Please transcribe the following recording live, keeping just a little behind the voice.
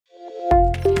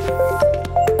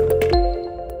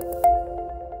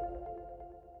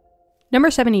Number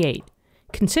 78.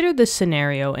 Consider this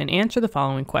scenario and answer the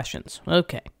following questions.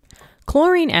 Okay.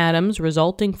 Chlorine atoms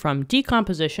resulting from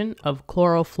decomposition of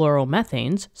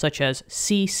chlorofluoromethanes, such as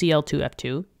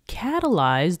CCl2F2,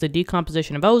 catalyze the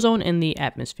decomposition of ozone in the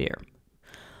atmosphere.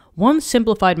 One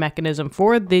simplified mechanism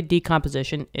for the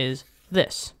decomposition is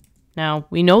this. Now,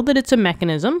 we know that it's a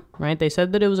mechanism, right? They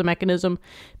said that it was a mechanism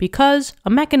because a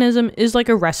mechanism is like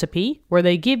a recipe where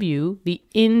they give you the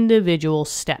individual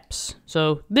steps.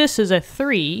 So this is a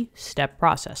 3-step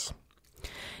process.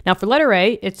 Now, for letter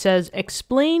A, it says,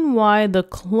 explain why the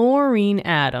chlorine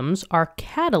atoms are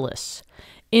catalysts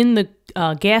in the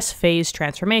gas phase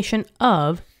transformation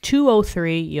of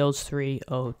 2O3 yields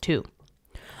 3O2.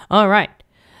 All right.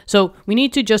 So we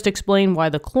need to just explain why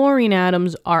the chlorine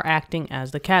atoms are acting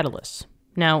as the catalysts.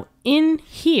 Now, in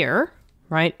here,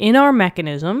 right, in our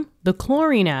mechanism, the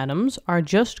chlorine atoms are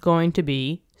just going to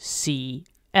be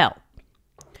Cl.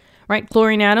 Right,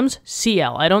 chlorine atoms,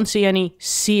 Cl. I don't see any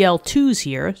Cl2s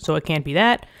here, so it can't be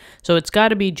that. So it's got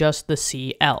to be just the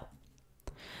Cl.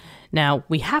 Now,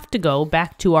 we have to go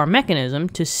back to our mechanism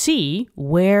to see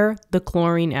where the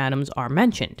chlorine atoms are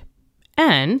mentioned.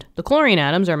 And the chlorine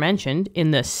atoms are mentioned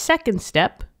in the second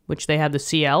step, which they have the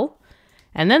Cl,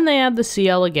 and then they have the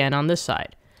Cl again on this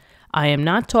side. I am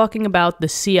not talking about the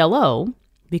ClO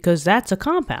because that's a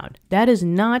compound. That is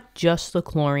not just the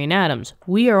chlorine atoms.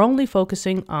 We are only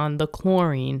focusing on the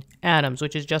chlorine atoms,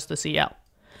 which is just the Cl.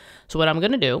 So what I'm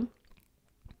going to do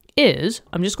is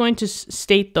I'm just going to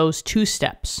state those 2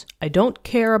 steps. I don't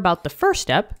care about the first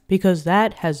step because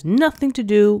that has nothing to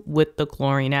do with the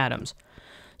chlorine atoms.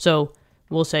 So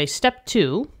we'll say step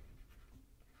 2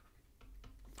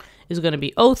 is going to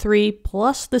be O3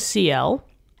 plus the Cl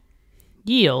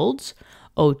yields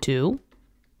O2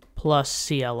 plus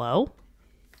ClO.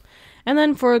 And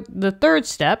then for the third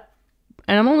step,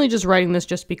 and I'm only just writing this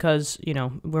just because, you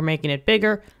know, we're making it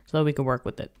bigger so that we can work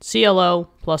with it. ClO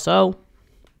plus O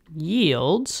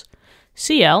yields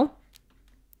Cl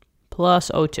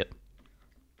plus O2.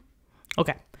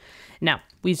 Okay. Now,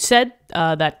 we said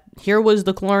that here was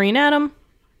the chlorine atom,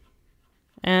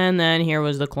 and then here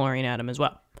was the chlorine atom as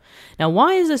well. Now,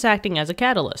 why is this acting as a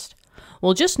catalyst?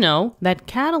 Well, just know that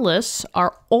catalysts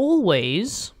are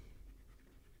always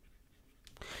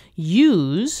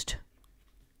used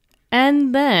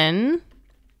and then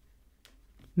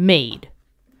made.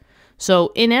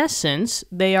 So, in essence,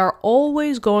 they are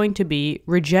always going to be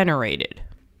regenerated.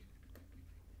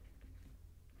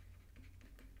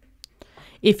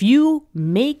 If you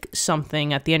make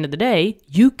something at the end of the day,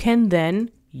 you can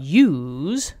then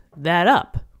use that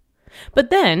up. But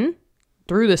then,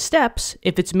 through the steps,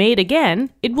 if it's made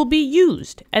again, it will be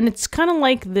used. And it's kind of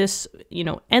like this, you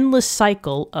know, endless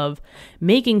cycle of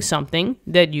making something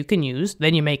that you can use,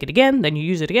 then you make it again, then you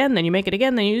use it again, then you make it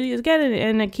again, then you use it again,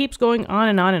 and it keeps going on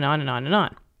and on and on and on and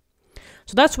on.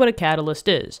 So that's what a catalyst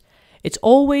is. It's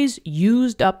always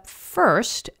used up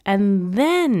first, and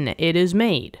then it is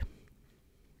made.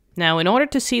 Now, in order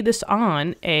to see this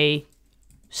on a,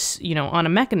 on a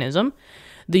mechanism,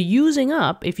 the using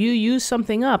up, if you use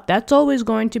something up, that's always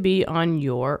going to be on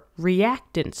your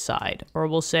reactant side, or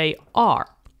we'll say R,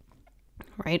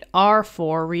 right? R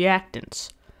for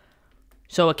reactants.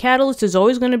 So a catalyst is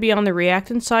always going to be on the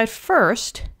reactant side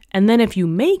first, and then if you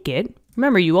make it,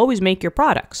 remember, you always make your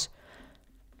products.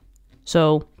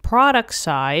 So product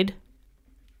side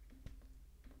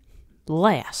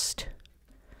last.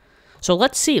 So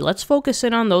let's see, let's focus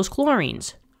in on those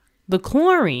chlorines. The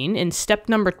chlorine in step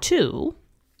number 2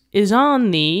 is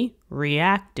on the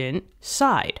reactant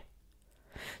side.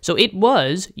 So it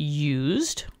was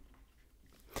used,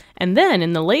 and then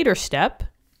in the later step,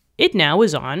 it now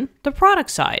is on the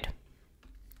product side.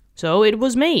 So it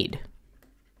was made.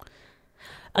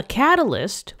 A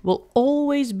catalyst will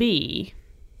always be,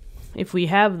 if we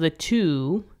have the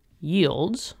 2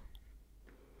 yields,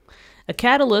 a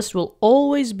catalyst will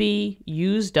always be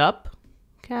used up,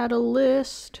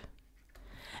 catalyst,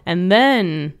 and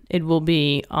then it will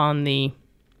be on the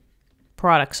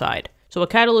product side. So a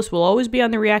catalyst will always be on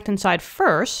the reactant side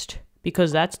first,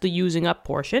 because that's the using up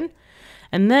portion,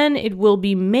 and then it will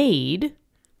be made,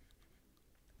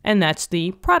 and that's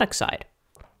the product side.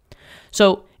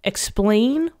 So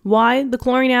explain why the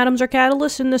chlorine atoms are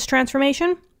catalysts in this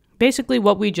transformation. Basically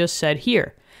what we just said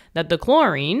here, that the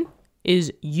chlorine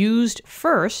is used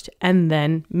first and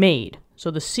then made. So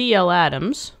the Cl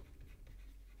atoms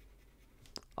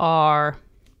are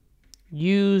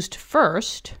used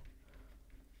first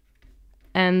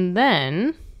and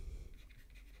then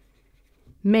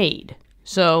made.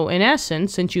 So in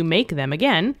essence, since you make them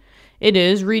again, it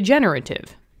is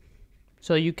regenerative.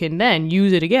 So you can then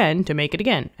use it again to make it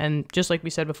again. And just like we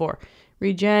said before,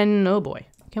 oh boy,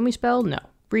 can we spell? No.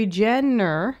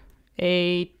 Regenerated.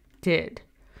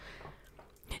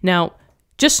 Now,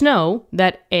 just know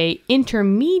that a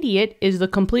intermediate is the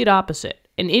complete opposite.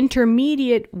 An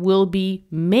intermediate will be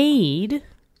made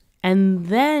and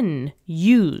then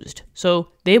used. So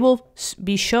they will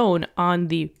be shown on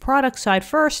the product side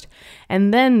first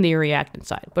and then the reactant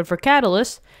side. But for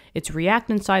catalysts, it's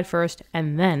reactant side first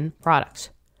and then products.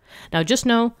 Now just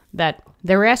know that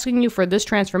they're asking you for this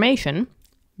transformation,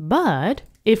 but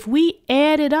if we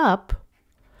added up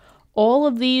all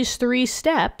of these 3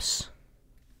 steps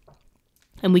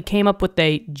and we came up with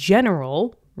a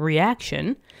general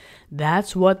reaction,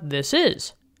 that's what this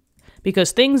is.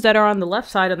 Because things that are on the left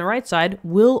side and the right side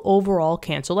will overall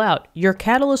cancel out. Your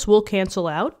catalyst will cancel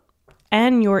out,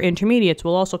 and your intermediates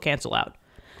will also cancel out.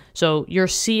 So your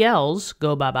CLs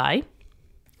go bye-bye.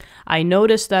 I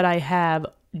notice that I have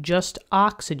just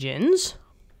oxygens.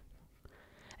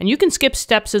 And you can skip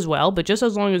steps as well, but just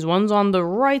as long as one's on the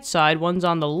right side, one's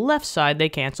on the left side, they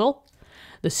cancel.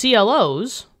 The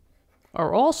ClOs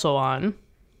are also on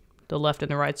the left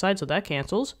and the right side, so that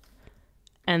cancels.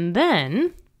 And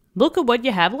then look at what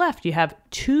you have left. You have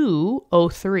 2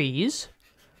 O3s.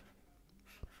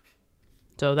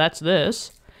 So that's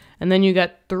this. And then you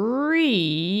got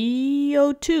 3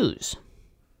 O2s.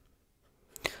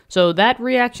 So that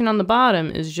reaction on the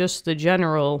bottom is just the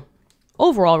general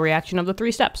overall reaction of the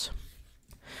 3 steps.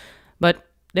 But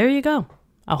there you go.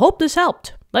 I hope this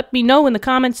helped. Let me know in the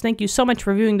comments. Thank you so much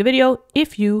for viewing the video.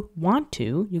 If you want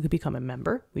to, you could become a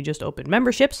member. We just opened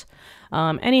memberships.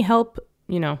 Any help,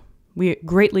 we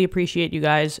greatly appreciate you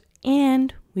guys,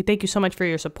 and we thank you so much for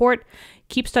your support.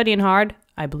 Keep studying hard.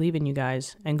 I believe in you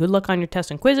guys, and good luck on your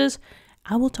tests and quizzes.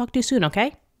 I will talk to you soon,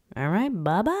 okay? All right,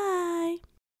 bye-bye.